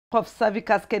Prof.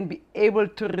 Savickas can be able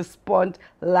to respond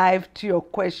live to your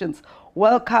questions.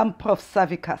 Welcome, Prof.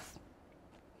 Savickas.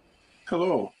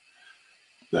 Hello.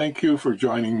 Thank you for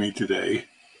joining me today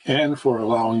and for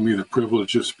allowing me the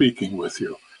privilege of speaking with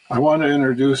you. I want to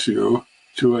introduce you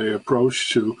to an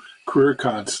approach to career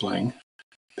counseling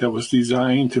that was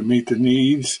designed to meet the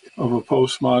needs of a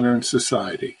postmodern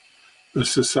society, a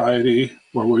society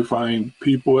where we find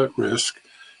people at risk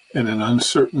in an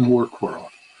uncertain work world.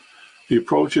 The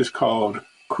approach is called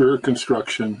career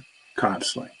construction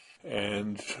counseling.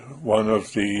 And one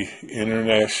of the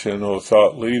international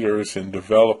thought leaders in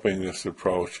developing this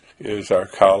approach is our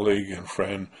colleague and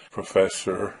friend,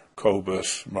 Professor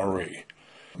Cobus Marie.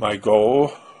 My goal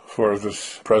for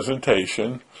this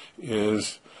presentation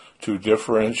is to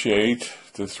differentiate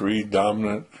the three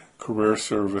dominant career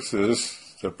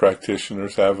services that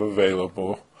practitioners have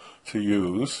available to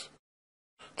use,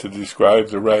 to describe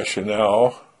the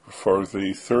rationale for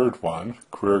the third one,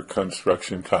 career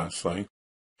construction counseling,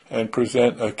 and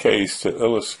present a case to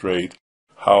illustrate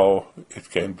how it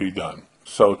can be done.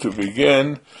 So to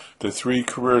begin, the three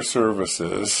career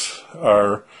services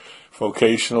are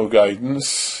vocational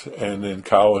guidance, and in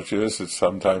colleges it's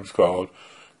sometimes called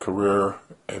career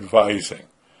advising.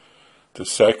 The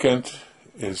second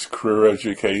is career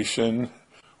education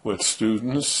with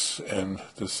students, and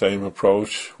the same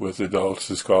approach with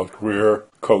adults is called career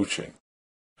coaching.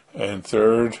 And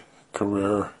third,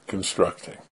 career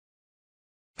constructing.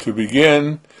 To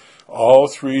begin, all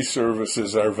three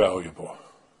services are valuable.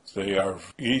 They are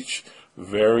each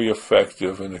very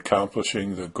effective in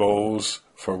accomplishing the goals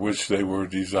for which they were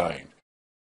designed.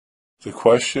 The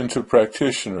question to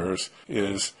practitioners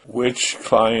is which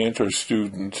client or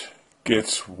student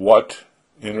gets what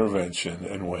intervention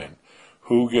and when.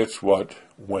 Who gets what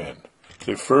when.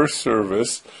 The first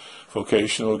service,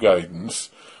 vocational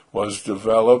guidance, was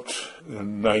developed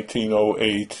in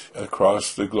 1908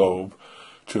 across the globe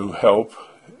to help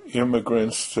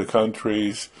immigrants to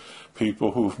countries,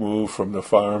 people who've moved from the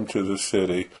farm to the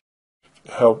city,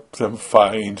 help them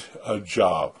find a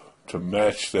job, to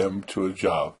match them to a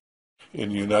job.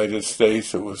 In the United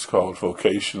States, it was called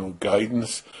vocational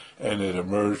guidance, and it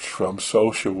emerged from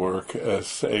social work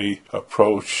as an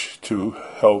approach to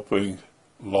helping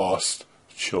lost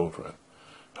children,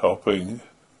 helping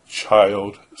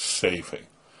child saving.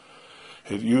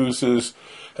 It uses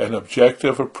an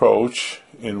objective approach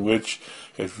in which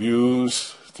it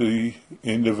views the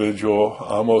individual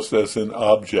almost as an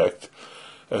object,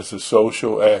 as a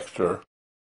social actor,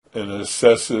 and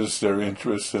assesses their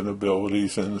interests and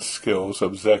abilities and skills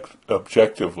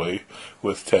objectively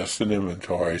with tests and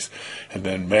inventories, and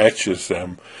then matches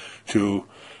them to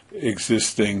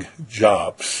existing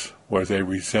jobs where they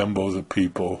resemble the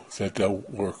people that they'll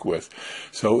work with.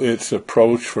 So it's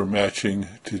approach for matching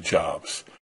to jobs.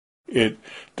 It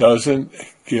doesn't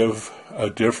give a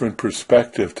different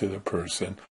perspective to the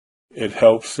person. It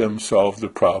helps them solve the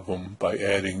problem by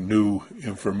adding new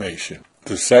information.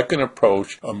 The second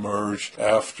approach emerged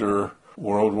after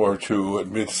World War II at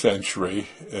mid-century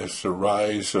as the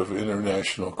rise of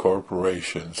international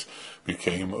corporations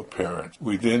became apparent.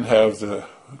 We didn't have the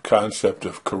concept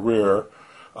of career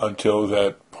until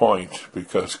that point,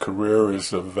 because career is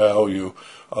the value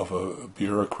of a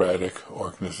bureaucratic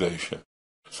organization.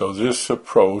 So this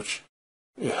approach,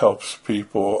 it helps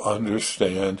people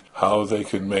understand how they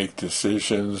can make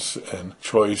decisions and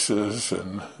choices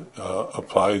and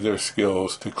apply their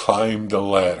skills to climb the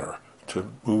ladder,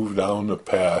 to move down the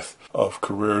path of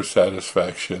career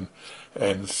satisfaction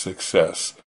and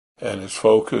success. And its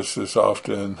focus is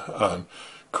often on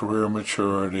career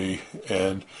maturity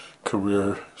and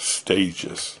career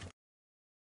stages.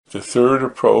 The third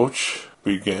approach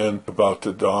began about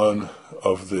the dawn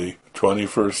of the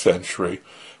 21st century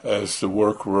as the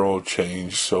work world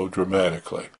changed so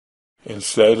dramatically.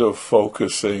 Instead of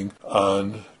focusing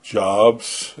on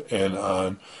jobs and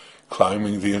on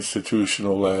climbing the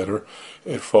institutional ladder,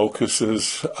 it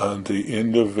focuses on the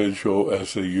individual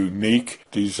as a unique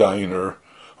designer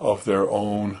of their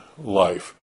own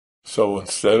life. So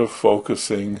instead of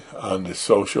focusing on the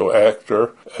social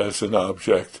actor as an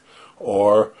object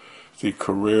or the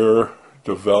career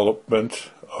development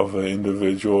of an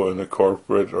individual in a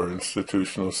corporate or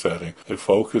institutional setting, it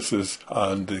focuses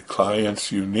on the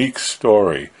client's unique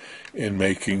story in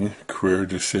making career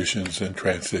decisions and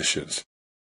transitions.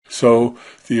 So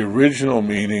the original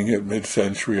meaning at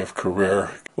mid-century of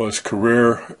career was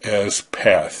career as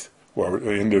path, where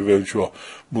the individual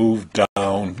moved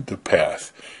down the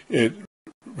path. It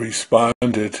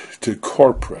responded to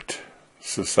corporate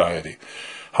society.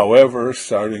 However,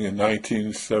 starting in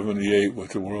 1978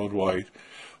 with the worldwide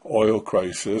oil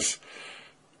crisis,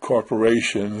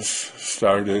 corporations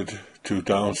started to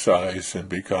downsize and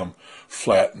become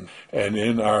flattened. And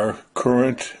in our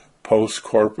current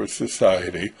post-corporate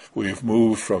society, we've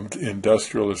moved from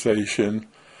industrialization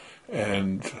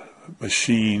and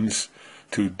machines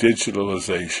to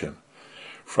digitalization,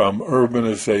 from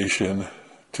urbanization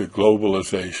to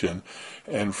globalization,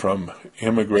 and from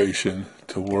immigration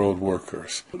to world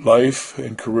workers. Life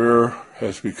and career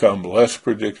has become less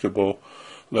predictable,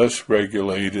 less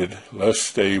regulated, less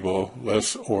stable,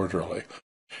 less orderly.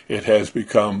 It has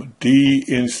become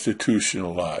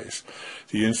deinstitutionalized.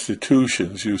 The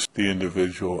institutions use the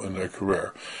individual in their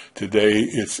career. Today,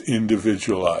 it's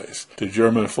individualized. The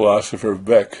German philosopher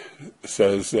Beck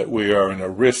says that we are in a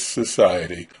risk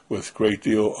society with a great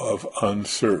deal of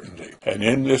uncertainty. And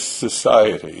in this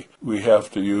society, we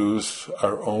have to use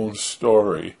our own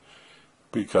story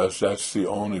because that's the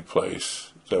only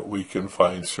place that we can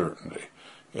find certainty.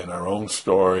 In our own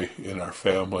story, in our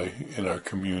family, in our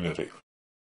community.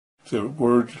 The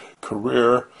word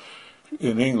career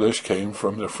in English came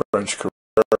from the French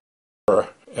carrière,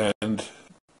 and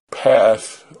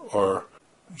path or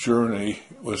journey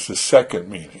was the second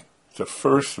meaning. The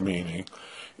first meaning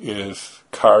is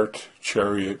cart,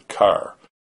 chariot, car.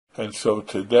 And so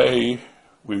today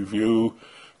we view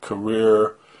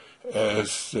career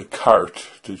as the cart,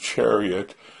 the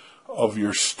chariot of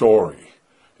your story.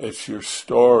 It's your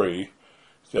story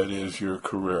that is your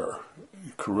career.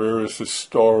 Career is the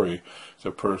story the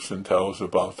person tells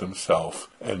about themselves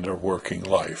and their working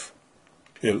life.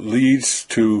 It leads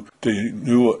to the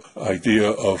new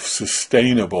idea of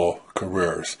sustainable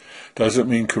careers. Doesn't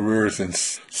mean careers in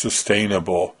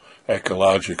sustainable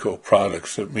ecological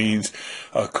products. It means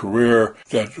a career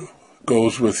that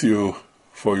goes with you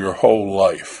for your whole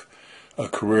life. A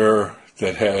career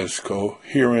that has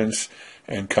coherence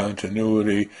and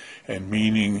continuity and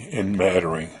meaning and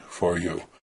mattering for you.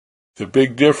 The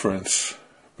big difference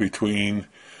between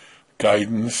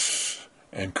guidance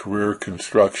and career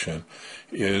construction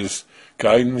is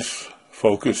guidance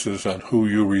focuses on who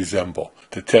you resemble.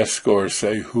 The test scores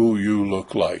say who you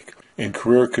look like. In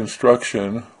career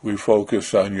construction, we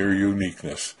focus on your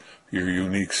uniqueness, your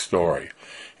unique story.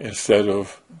 Instead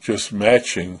of just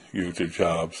matching you to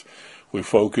jobs, we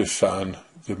focus on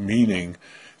the meaning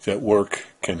that work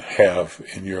can have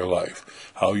in your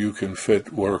life, how you can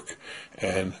fit work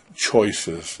and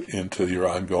choices into your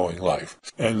ongoing life.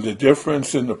 And the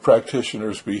difference in the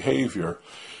practitioner's behavior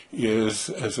is,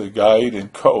 as a guide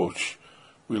and coach,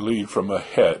 we lead from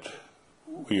ahead.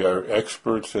 We are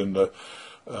experts in the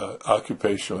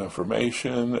occupational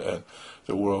information and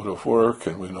the world of work,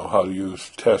 and we know how to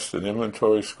use test and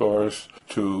inventory scores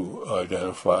to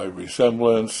identify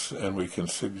resemblance, and we can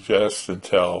suggest and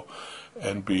tell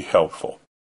and be helpful.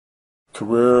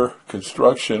 Career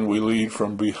construction, we lead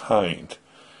from behind.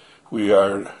 We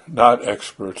are not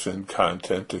experts in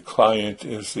content. The client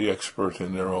is the expert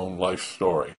in their own life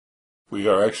story. We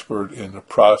are expert in the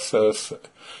process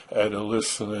at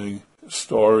listening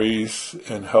stories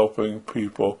and helping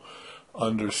people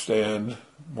understand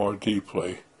more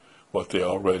deeply what they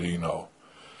already know.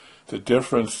 The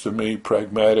difference to me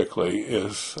pragmatically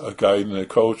is a guide and a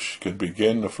coach can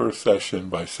begin the first session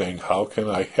by saying, how can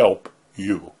I help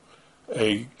you?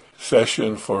 A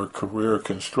session for career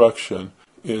construction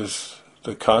is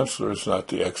the counselor is not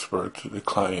the expert, the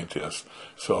client is.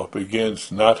 So it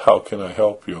begins not how can I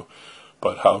help you,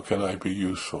 but how can I be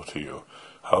useful to you?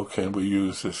 How can we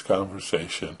use this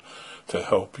conversation to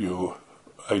help you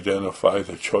identify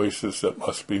the choices that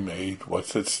must be made,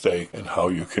 what's at stake, and how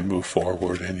you can move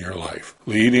forward in your life.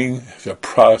 Leading the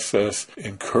process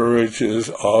encourages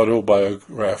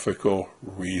autobiographical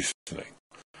reasoning.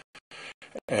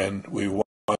 And we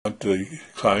want the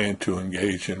client to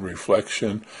engage in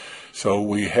reflection, so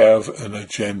we have an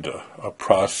agenda, a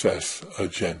process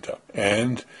agenda.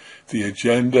 And the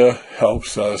agenda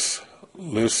helps us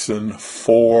listen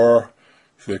for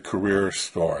the career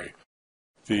story.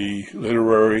 The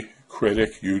literary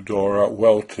critic Eudora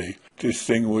Welty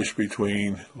distinguished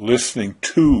between listening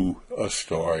to a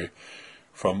story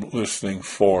from listening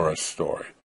for a story.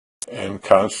 And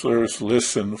counselors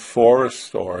listen for a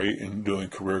story in doing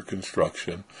career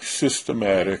construction,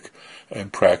 systematic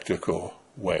and practical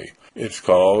way. It's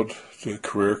called the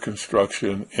Career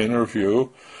Construction Interview,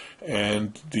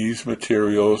 and these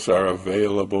materials are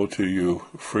available to you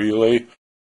freely.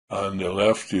 On the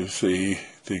left, you see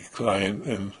the client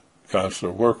and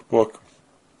counselor workbook.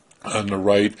 On the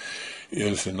right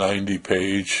is a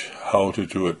 90-page How to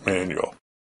Do It manual.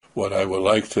 What I would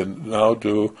like to now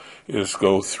do is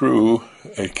go through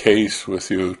a case with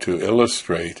you to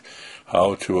illustrate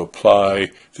how to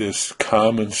apply this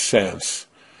common sense,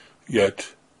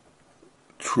 yet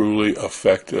truly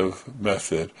effective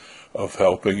method of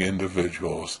helping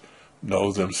individuals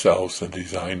know themselves and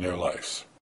design their lives.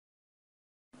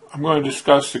 I'm going to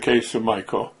discuss the case of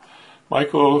Michael.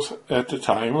 Michael, at the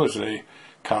time, was a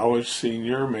college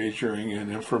senior majoring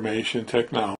in information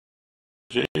technology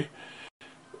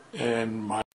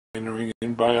and minoring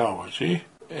in biology,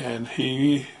 and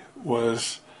he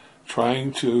was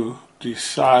trying to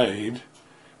decide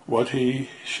what he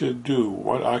should do,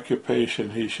 what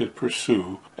occupation he should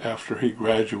pursue after he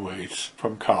graduates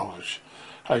from college.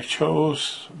 I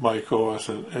chose Michael as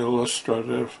an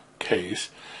illustrative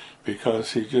case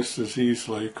because he just as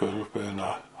easily could have been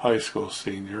a high school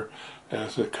senior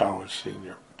as a college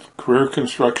senior. Career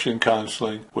construction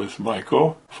counseling with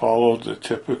Michael followed the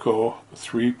typical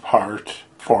three-part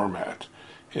format.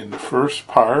 In the first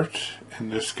part, in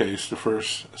this case the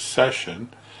first session,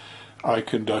 I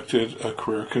conducted a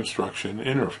career construction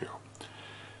interview.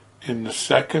 In the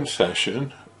second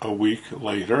session, a week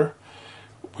later,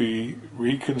 we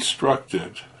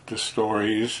reconstructed the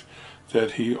stories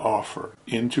that he offered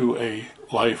into a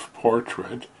life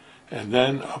portrait and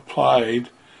then applied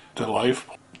the life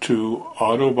to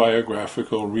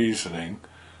autobiographical reasoning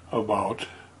about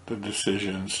the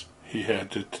decisions he had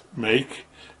to make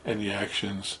and the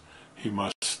actions he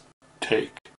must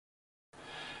take.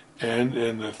 And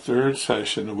in the third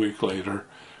session, a week later,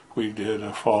 we did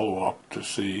a follow-up to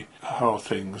see how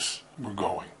things were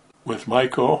going. With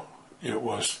Michael, it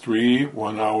was 3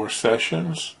 one-hour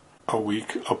sessions a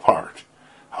week apart.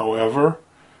 However,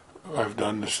 I've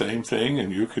done the same thing,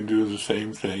 and you can do the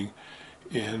same thing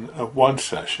in one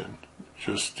session,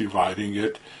 just dividing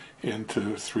it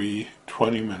into 3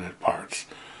 20-minute parts.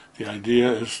 The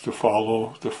idea is to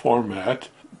follow the format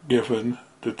given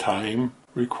the time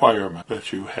requirement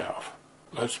that you have.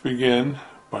 Let's begin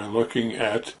by looking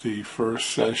at the first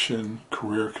session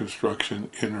career construction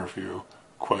interview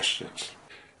questions.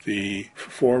 The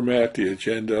format, the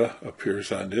agenda,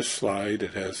 appears on this slide.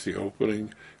 It has the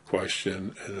opening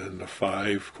question and then the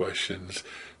 5 questions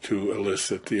to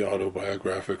elicit the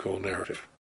autobiographical narrative.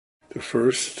 The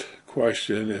first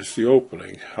question is the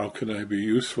opening. How can I be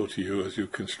useful to you as you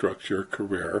construct your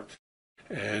career?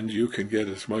 And you can get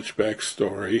as much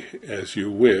backstory as you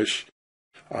wish.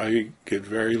 I get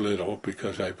very little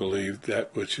because I believe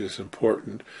that which is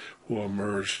important will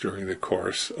emerge during the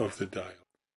course of the dialogue.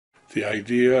 The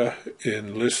idea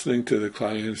in listening to the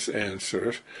client's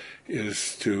answers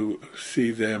is to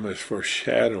see them as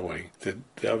foreshadowing the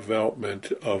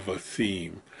development of a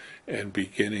theme and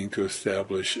beginning to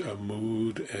establish a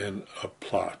mood and a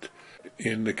plot.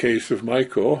 In the case of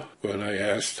Michael, when I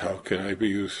asked how can I be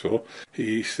useful,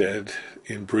 he said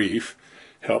in brief,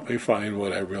 help me find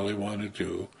what I really want to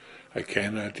do. I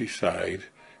cannot decide.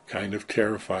 Kind of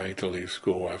terrifying to leave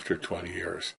school after 20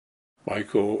 years.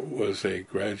 Michael was a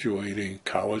graduating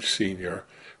college senior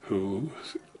who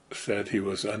said he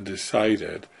was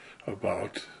undecided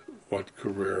about what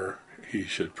career he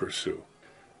should pursue.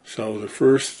 So the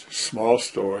first small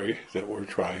story that we're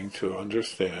trying to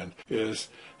understand is,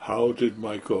 how did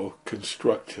Michael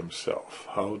construct himself?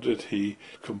 How did he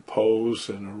compose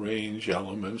and arrange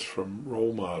elements from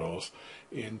role models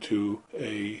into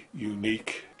a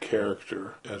unique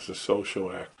character as a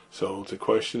social actor? So the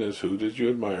question is, who did you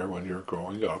admire when you were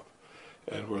growing up?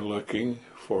 And we're looking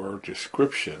for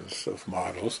descriptions of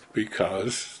models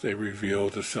because they reveal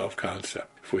the self-concept.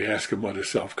 If we ask him what a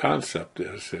self-concept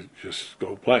is, it just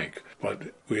go blank.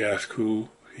 But we ask who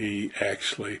he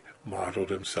actually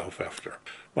modeled himself after.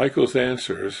 Michael's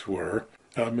answers were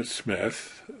Emmitt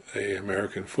Smith, an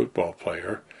American football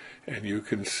player, and you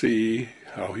can see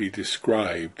how he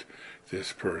described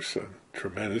this person.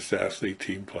 Tremendous athlete,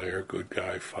 team player, good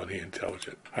guy, funny,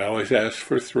 intelligent. I always ask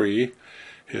for 3.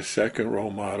 His second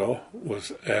role model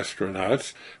was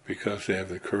astronauts because they have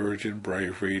the courage and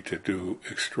bravery to do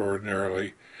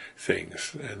extraordinarily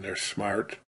things, and they're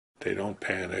smart, they don't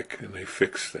panic, and they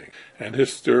fix things. And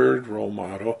his third role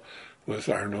model was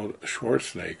Arnold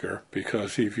Schwarzenegger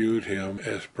because he viewed him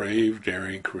as brave,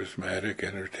 daring, charismatic,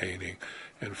 entertaining,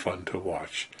 and fun to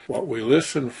watch. What we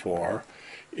listen for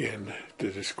in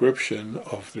the description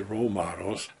of the role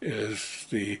models is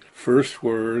the first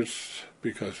words,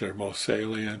 because they're most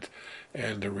salient,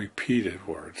 and the repeated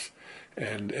words.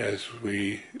 And as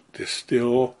we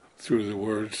distill through the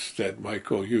words that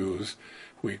Michael used,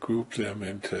 we group them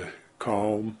into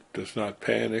calm, does not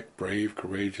panic, brave,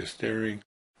 courageous, daring,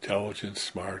 intelligent,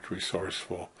 smart,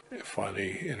 resourceful,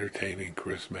 funny, entertaining,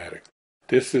 charismatic.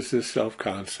 This is his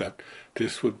self-concept.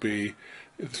 These would be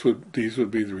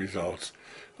the results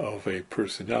of a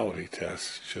personality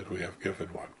test, should we have given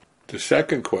one. The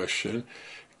second question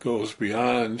goes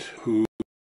beyond who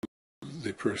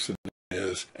the person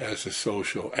is as a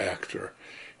social actor.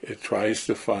 It tries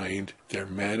to find their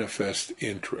manifest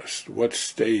interest. What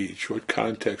stage, what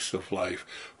context of life,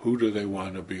 who do they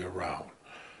want to be around?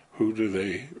 Who do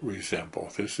they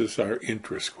resemble? This is our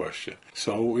interest question.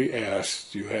 So we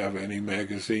asked, do you have any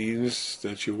magazines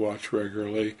that you watch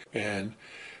regularly? And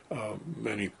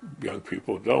many young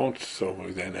people don't, so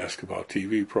we then ask about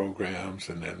TV programs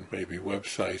and then maybe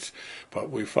websites. But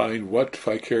we find what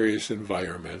vicarious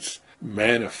environments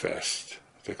manifest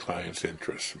the client's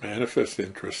interests. Manifest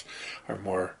interests are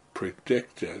more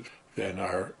predicted than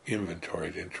our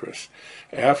inventoried interests.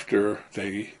 After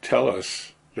they tell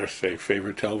us their, say,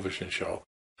 favorite television show,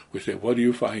 we say, what do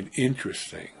you find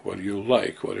interesting? What do you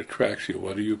like? What attracts you?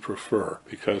 What do you prefer?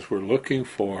 Because we're looking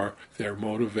for their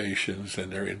motivations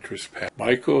and their interest pattern.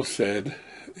 Michael said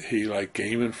he liked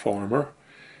Game Informer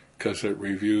because it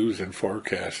reviews and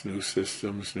forecasts new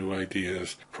systems, new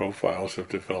ideas, profiles of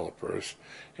developers.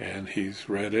 And he's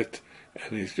read it,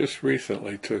 and he's just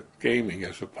recently took gaming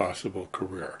as a possible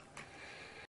career.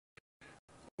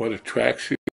 What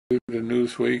attracts you to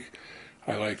Newsweek?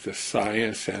 I like the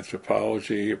science,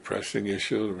 anthropology, pressing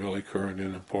issues, really current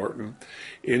and important.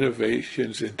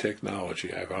 Innovations in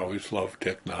technology. I've always loved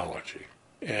technology.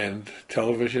 And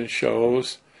television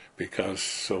shows, because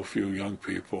so few young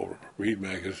people read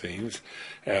magazines,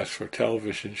 asked for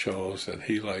television shows, and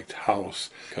he liked House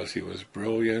because he was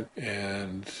brilliant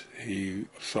and he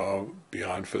saw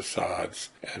beyond facades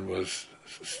and was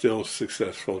still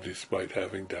successful despite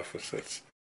having deficits.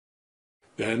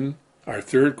 Then our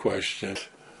third question,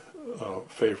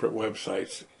 favorite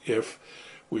websites. If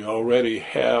we already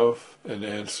have an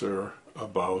answer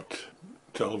about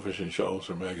television shows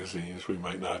or magazines, we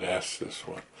might not ask this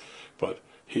one. But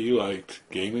he liked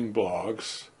gaming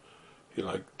blogs, he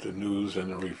liked the news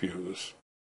and the reviews.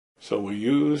 So we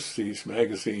use these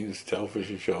magazines,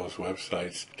 television shows,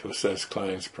 websites to assess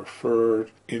clients'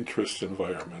 preferred interest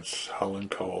environments, Hull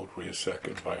and Cold, RIASEC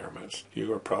environments.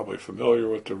 You are probably familiar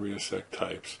with the RIASEC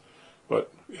types,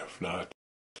 but if not,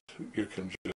 you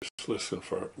can just listen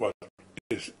for what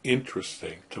is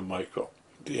interesting to Michael.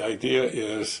 The idea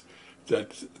is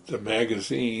that the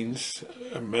magazines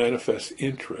manifest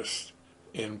interest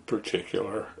in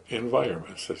particular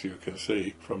environments, as you can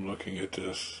see from looking at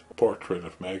this portrait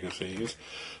of magazines.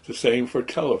 The same for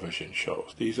television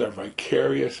shows. These are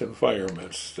vicarious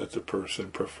environments that the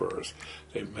person prefers.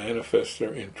 They manifest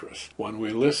their interest. When we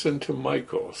listen to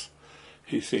Michael's,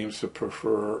 he seems to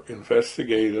prefer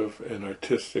investigative and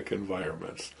artistic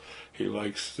environments. He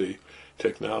likes the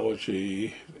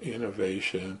technology,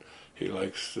 innovation. He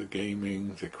likes the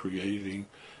gaming, the creating,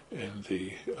 and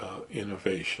the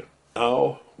innovation.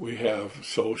 Now we have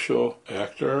social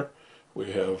actor,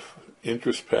 we have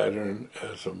interest pattern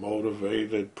as a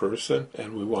motivated person,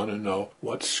 and we want to know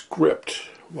what script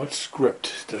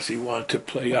does he want to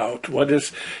play out? What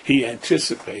is he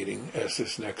anticipating as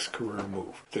his next career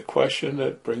move? The question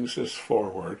that brings us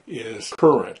forward is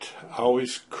current,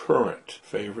 always current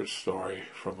favorite story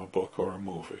from a book or a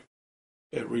movie.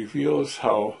 It reveals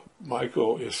how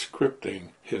Michael is scripting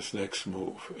his next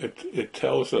move. It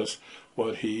tells us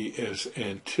what he is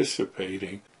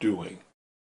anticipating doing.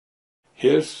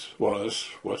 His was,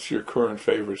 what's your current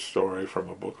favorite story from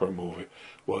a book or movie,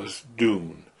 was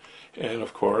Dune. And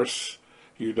of course,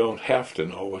 you don't have to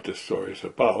know what the story is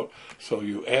about, so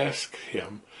you ask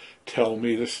him, tell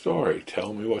me the story,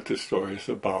 tell me what the story is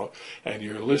about, and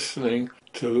you're listening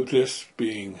to this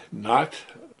being not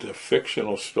the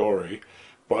fictional story,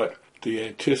 but the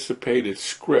anticipated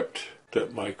script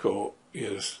that Michael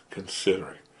is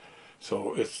considering.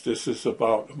 So this is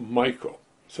about Michael.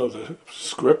 So the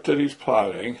script that he's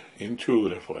plotting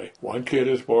intuitively, one kid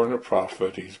is born a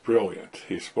prophet, he's brilliant.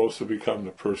 He's supposed to become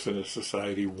the person that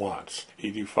society wants.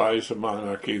 He defies a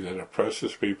monarchy that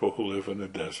oppresses people who live in the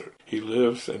desert. He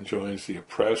lives and joins the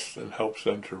oppressed and helps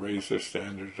them to raise their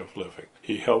standard of living.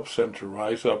 He helps them to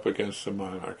rise up against the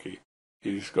monarchy.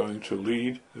 He's going to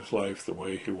lead his life the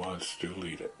way he wants to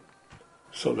lead it.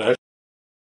 So that's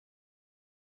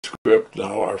script.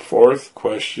 Now our fourth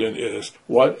question is,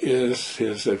 what is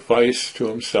his advice to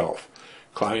himself?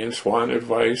 Clients want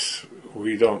advice.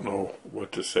 We don't know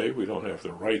what to say. We don't have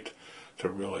the right to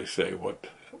really say what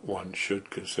one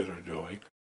should consider doing.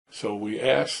 So we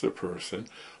ask the person,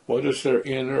 what is their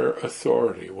inner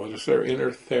authority? What does their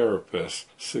inner therapist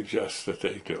suggest that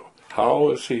they do?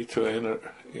 How is he to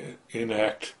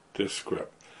enact this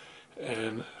script?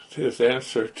 And his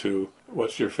answer to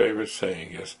what's your favorite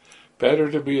saying is,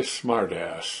 better to be a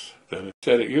smartass than it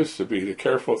said. It used to be the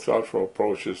careful, thoughtful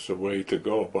approach is the way to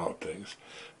go about things,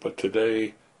 but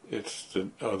today it's the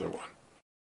other one.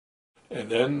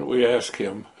 And then we ask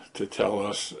him to tell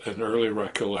us an early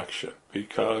recollection,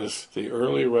 because the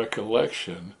early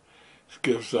recollection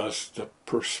gives us the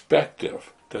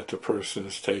perspective that the person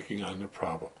is taking on the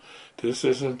problem. This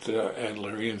isn't an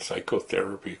Adlerian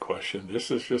psychotherapy question. This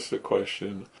is just a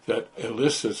question that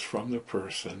elicits from the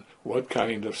person what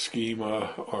kind of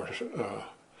schema or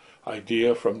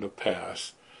idea from the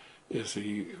past is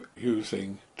he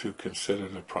using to consider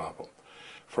the problem.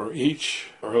 For each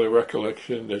early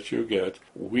recollection that you get,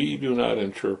 we do not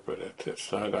interpret it.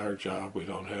 It's not our job. We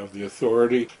don't have the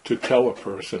authority to tell a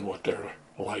person what their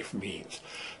life means.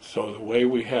 So the way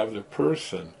we have the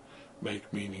person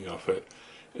make meaning of it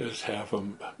is have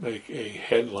them make a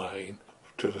headline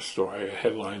to the story, a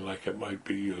headline like it might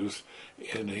be used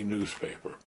in a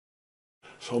newspaper.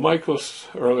 So Michael's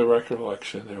early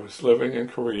recollection, I was living in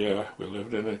Korea. We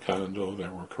lived in a condo.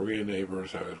 There were Korean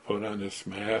neighbors. I would put on this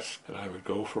mask, and I would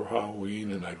go for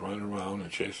Halloween, and I'd run around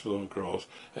and chase the little girls,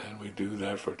 and we'd do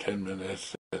that for 10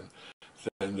 minutes, and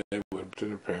then they would to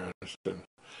their parents, and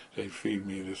they'd feed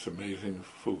me this amazing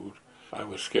food. I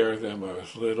would scare them. I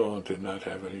was little and did not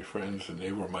have any friends, and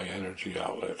they were my energy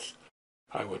outlets.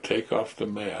 I would take off the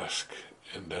mask,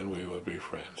 and then we would be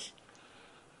friends.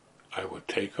 I would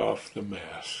take off the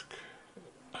mask.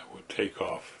 I would take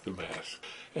off the mask.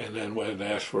 And then when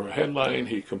asked for a headline,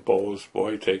 he composed,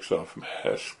 boy takes off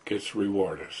mask, gets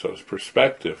rewarded. So his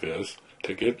perspective is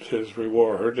to get his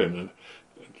reward and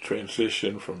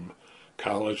transition from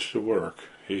college to work,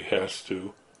 he has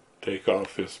to take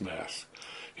off his mask.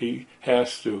 He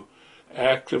has to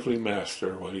actively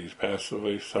master what he's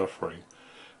passively suffering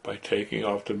by taking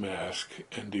off the mask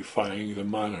and defying the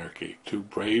monarchy to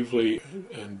bravely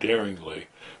and daringly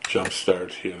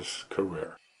jumpstart his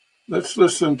career. Let's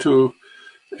listen to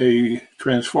a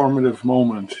transformative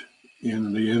moment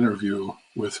in the interview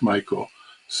with Michael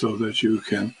so that you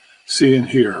can see and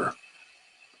hear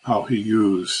how he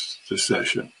used the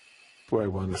session. Where I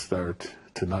want to start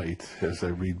tonight as I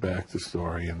read back the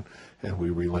story and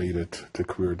we relate it to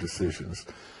career decisions.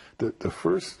 The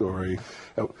first story,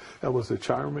 that was a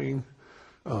charming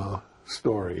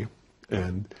story,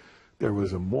 and there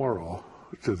was a moral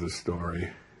to the story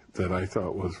that I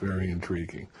thought was very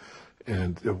intriguing.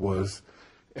 And it was,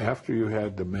 after you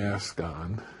had the mask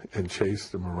on and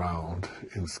chased them around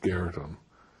and scared them,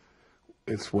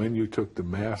 it's when you took the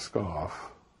mask off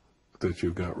that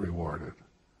you got rewarded.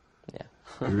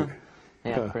 Yeah.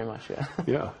 Yeah, pretty much, yeah.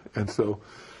 Yeah, and so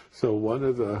one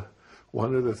of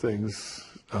the things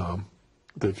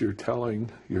that you're telling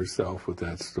yourself with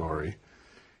that story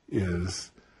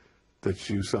is that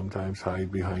you sometimes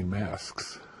hide behind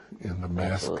masks, and the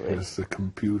mask Absolutely. is the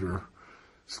computer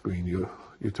screen. You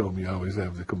told me you always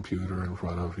have the computer in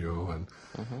front of you,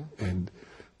 and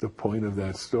the point of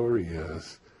that story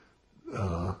is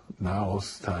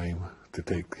now's time to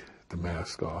take the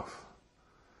mask off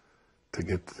to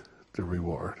get the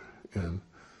reward. And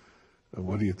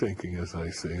what are you thinking as I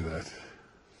say that?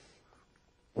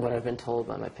 What I've been told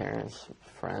by my parents,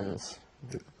 friends,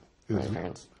 my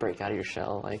parents, break out of your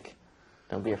shell, like,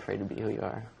 don't be afraid to be who you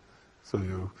are. So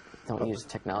you... Don't use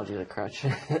technology as a crutch.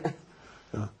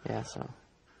 Yeah, so...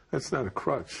 That's not a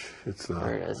crutch. It's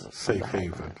a safe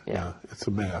haven. Yeah, it's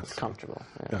a mask. It's comfortable.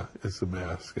 Yeah, it's a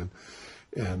mask.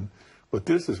 But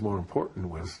this is more important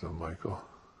wisdom, Michael.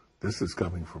 This is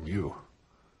coming from you.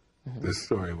 This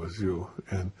story was you.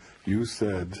 And you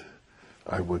said,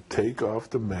 I would take off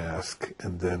the mask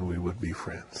and then we would be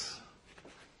friends.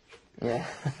 Yeah.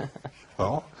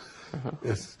 Well,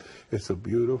 it's a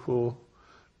beautiful,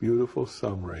 beautiful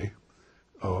summary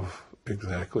of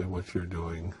exactly what you're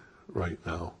doing right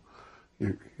now.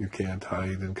 You can't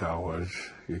hide in college.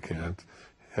 You can't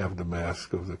have the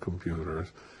mask of the computers.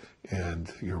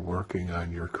 And you're working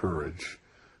on your courage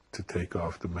to take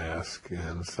off the mask,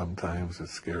 and sometimes it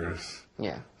scares.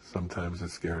 Yeah. Sometimes it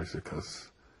scares you because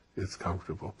it's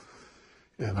comfortable.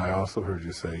 And I also heard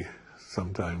you say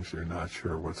sometimes you're not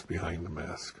sure what's behind the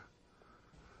mask.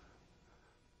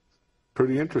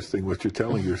 Pretty interesting what you're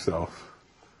telling yourself.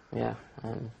 Yeah.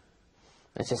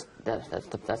 It's just that's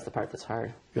the part that's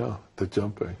hard. Yeah, the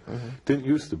jumping. Didn't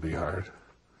used to be hard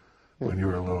when you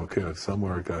were a little kid.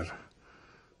 Somewhere it got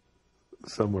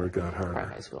harder.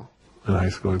 Probably high school. In high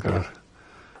school it got.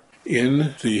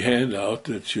 In the handout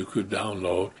that you could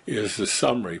download is the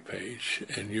summary page,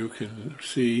 and you can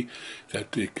see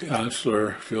that the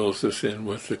counselor fills this in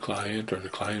with the client, or the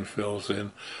client fills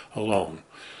in alone.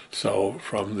 So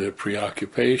from the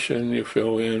preoccupation you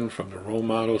fill in, from the role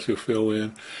models you fill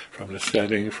in, from the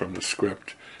setting, from the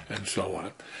script, and so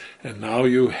on. And now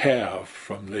you have,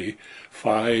 from the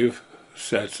 5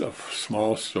 sets of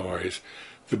small stories,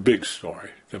 the big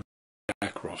story, the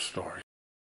macro story.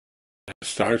 It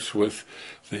starts with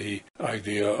the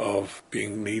idea of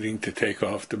needing to take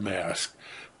off the mask.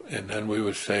 And then we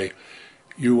would say,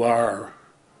 you are,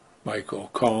 Michael,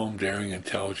 calm, daring,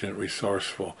 intelligent,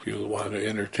 resourceful. You want to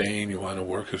entertain, you want to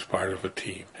work as part of a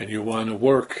team. And you want to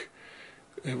work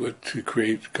to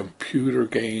create computer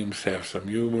games, have some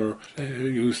humor,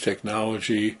 use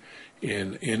technology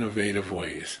in innovative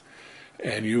ways.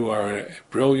 And you are a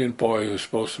brilliant boy who's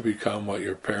supposed to become what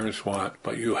your parents want,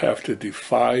 but you have to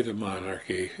defy the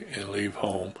monarchy and leave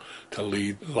home to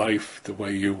lead life the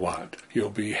way you want. You'll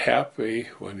be happy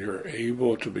when you're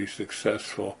able to be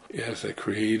successful as a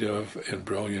creative and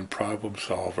brilliant problem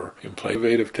solver and play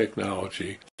innovative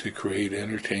technology to create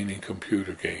entertaining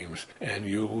computer games, and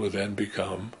you will then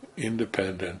become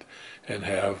independent and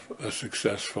have a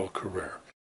successful career.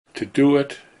 To do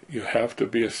it, you have to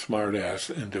be a smartass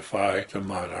and defy the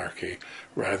monarchy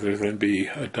rather than be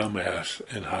a dumbass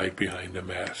and hide behind a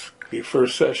mask. The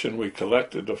first session we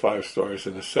collected the 5 stories.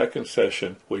 In the second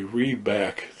session we read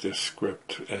back this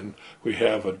script and we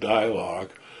have a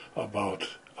dialogue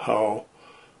about how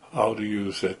to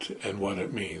use it and what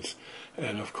it means.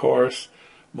 And of course,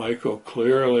 Michael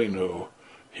clearly knew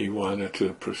he wanted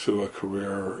to pursue a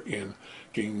career in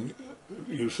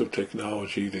use of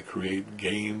technology to create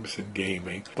games and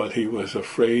gaming, but he was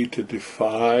afraid to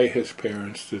defy his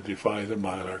parents, to defy the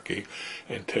monarchy,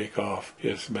 and take off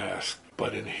his mask.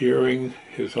 But in hearing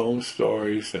his own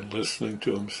stories and listening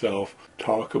to himself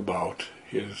talk about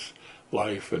his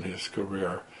life and his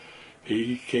career,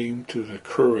 he came to the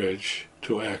courage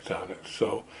to act on it.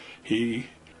 So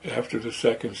after the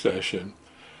second session,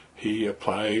 he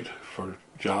applied for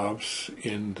jobs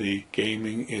in the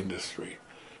gaming industry.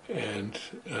 And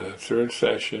in the third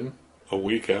session, a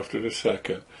week after the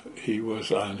second, he was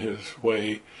on his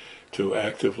way to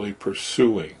actively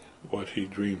pursuing what he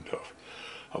dreamed of.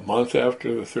 A month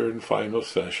after the third and final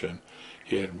session,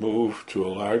 he had moved to a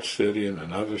large city in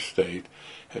another state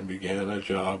and began a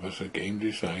job as a game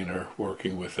designer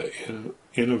working with an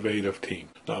innovative team.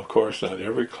 Now, of course, not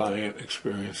every client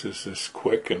experiences this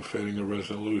quick and fitting a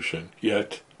resolution,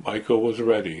 yet Michael was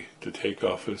ready to take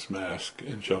off his mask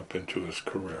and jump into his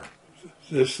career.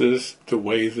 This is the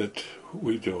way that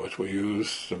we do it. We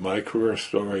use the My Career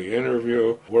Story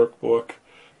interview workbook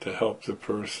to help the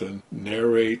person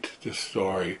narrate the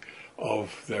story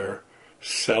of their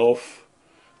self,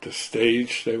 the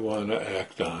stage they want to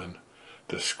act on,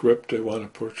 the script they want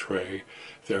to portray,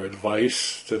 their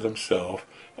advice to themselves,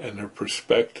 and their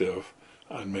perspective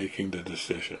on making the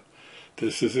decision.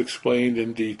 This is explained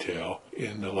in detail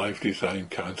in the Life Design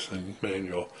Counseling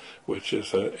Manual, which,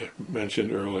 as I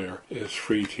mentioned earlier, is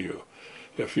free to you.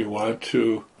 If you want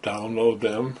to download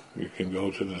them, you can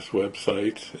go to this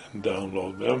website and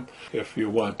download them. If you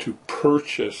want to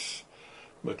purchase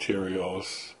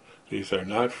materials, these are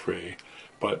not free,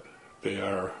 but they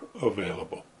are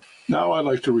available. Now I'd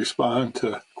like to respond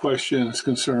to questions,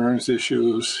 concerns,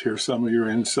 issues, hear some of your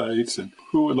insights, and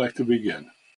who would like to begin?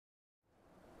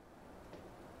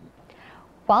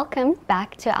 Welcome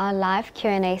back to our live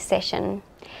Q&A session.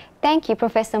 Thank you,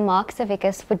 Professor Mark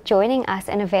Savickas, for joining us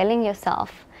and availing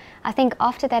yourself. I think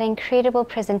after that incredible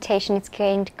presentation, it's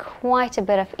gained quite a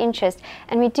bit of interest,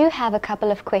 and we do have a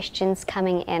couple of questions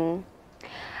coming in.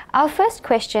 Our first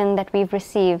question that we've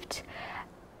received,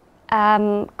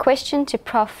 question to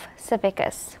Prof.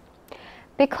 Savickas.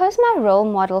 Because my role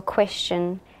model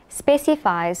question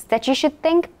specifies that you should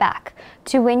think back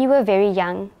to when you were very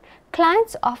young,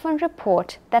 clients often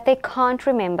report that they can't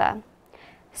remember.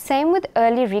 Same with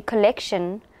early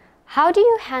recollection. How do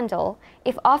you handle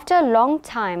if after a long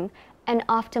time and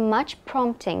after much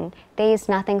prompting, there is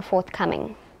nothing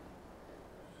forthcoming?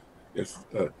 Yes,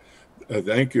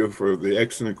 thank you for the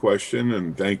excellent question,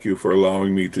 and thank you for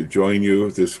allowing me to join you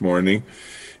this morning.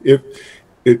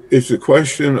 It's a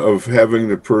question of having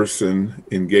the person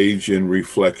engage in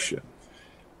reflection.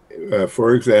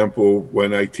 For example,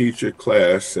 when I teach a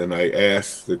class and I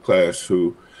ask the class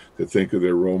to think of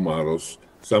their role models,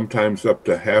 sometimes up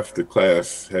to half the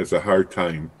class has a hard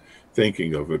time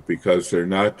thinking of it because they're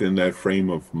not in that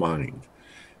frame of mind.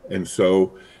 And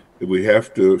so we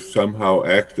have to somehow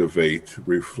activate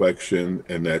reflection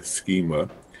and that schema.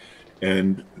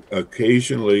 And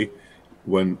occasionally,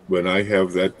 when I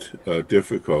have that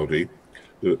difficulty,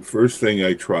 the first thing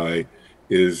I try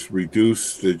is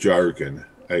reduce the jargon.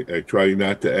 I try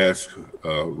not to ask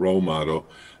a role model.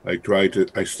 I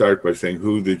start by saying,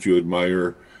 who did you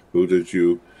admire? Who did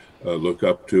you look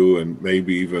up to? And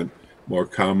maybe even more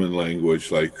common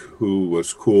language like who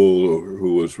was cool or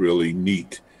who was really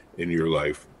neat in your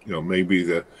life. You know, maybe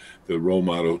the role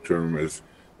model term is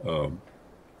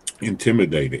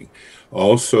intimidating.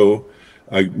 Also,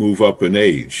 I move up in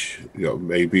age,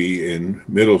 maybe in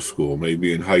middle school,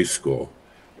 maybe in high school.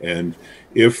 And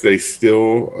if they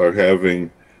still are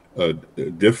having a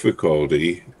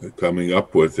difficulty coming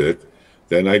up with it,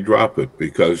 then I drop it,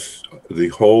 because the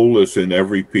whole is in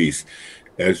every piece.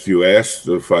 As you ask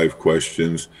the 5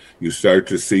 questions, you start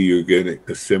to see you're getting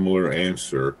a similar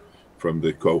answer from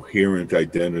the coherent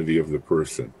identity of the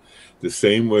person. The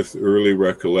same with early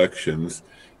recollections.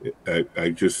 I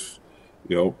just,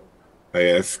 I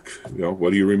ask,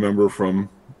 what do you remember from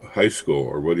high school,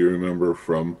 or what do you remember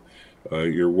from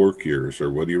your work years,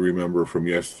 or what do you remember from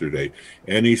yesterday?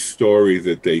 Any story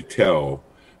that they tell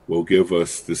will give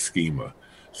us the schema.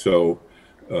 So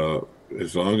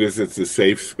as long as it's a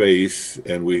safe space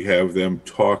and we have them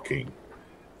talking,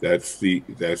 that's the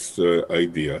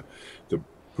idea. The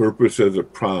purpose of the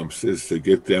prompts is to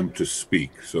get them to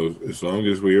speak. So as long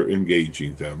as we are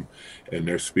engaging them and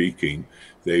they're speaking,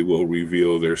 they will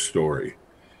reveal their story.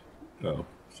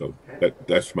 So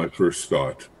that's my first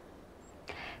thought.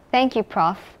 Thank you,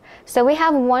 Prof. So we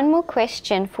have one more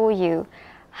question for you.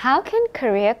 How can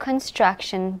career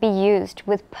construction be used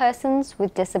with persons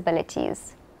with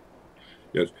disabilities?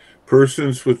 Yes,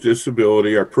 persons with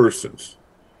disability are persons.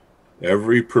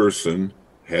 Every person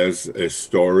has a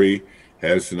story,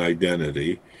 has an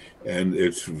identity, and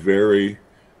it's very,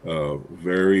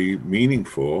 very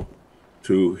meaningful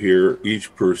to hear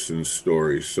each person's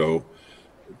story. So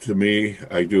to me,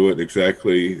 I do it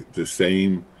exactly the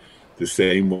same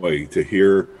way, to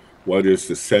hear what is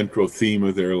the central theme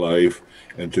of their life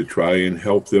and to try and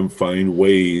help them find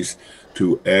ways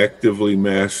to actively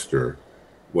master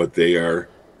what they are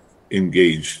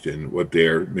engaged in, what they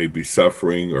are maybe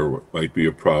suffering or what might be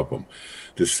a problem.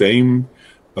 The same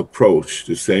approach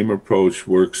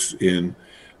works in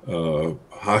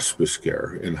hospice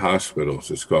care, in hospitals.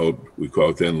 We call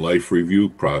it then life review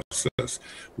process.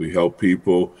 We help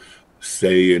people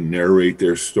say and narrate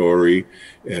their story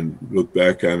and look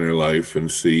back on their life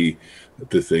and see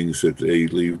the things that they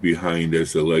leave behind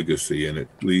as a legacy, and it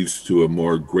leads to a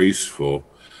more graceful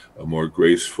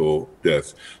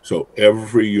death. So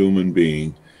every human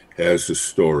being has a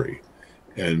story,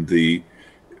 and the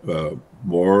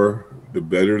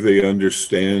better they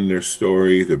understand their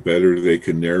story, the better they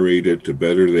can narrate it, the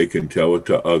better they can tell it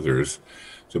to others,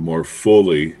 the more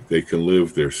fully they can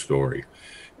live their story.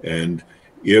 And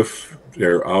if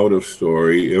they're out of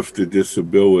story, if the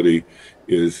disability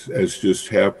has just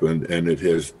happened and it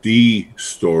has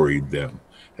de-storied them,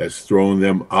 has thrown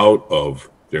them out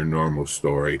of their normal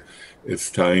story,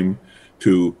 it's time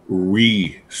to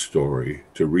re-story,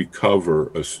 to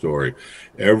recover a story.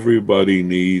 Everybody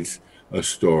needs a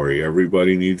story.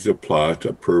 Everybody needs a plot,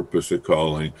 a purpose, a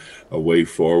calling, a way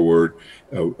forward,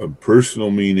 a personal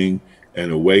meaning,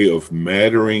 and a way of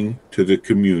mattering to the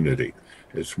community.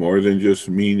 It's more than just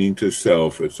meaning to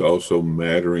self, it's also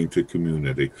mattering to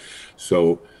community.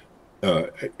 So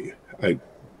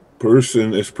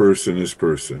person is person is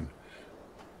person.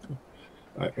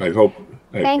 I hope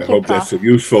that's a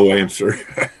useful answer.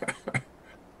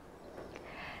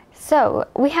 So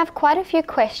we have quite a few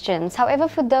questions. However,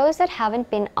 for those that haven't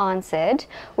been answered,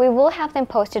 we will have them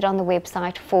posted on the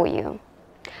website for you.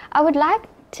 I would like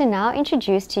to now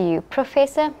introduce to you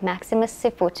Professor Maximus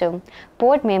Sifutu,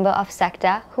 board member of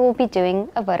SACTA, who will be doing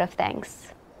a vote of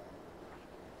thanks.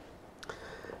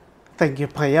 Thank you,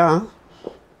 Paya.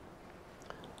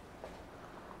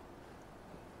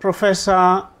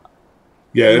 Professor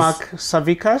Mark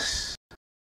Savickas.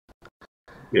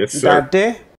 Yes, sir.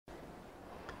 Dade,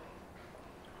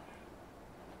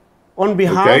 on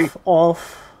behalf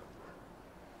of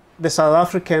the South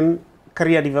African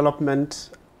Career Development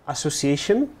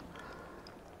Association,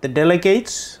 the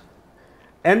delegates,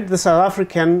 and the South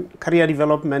African Career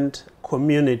Development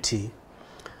community,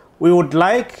 we would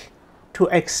like to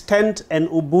extend an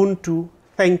Ubuntu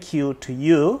thank you to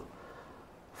you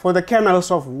for the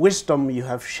kernels of wisdom you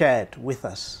have shared with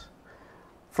us.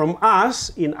 From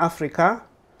us in Africa,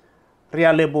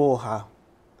 Rialeboha,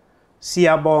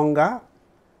 Siyabonga,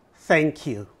 thank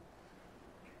you.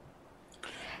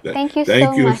 Thank you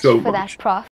so much for that, Prof.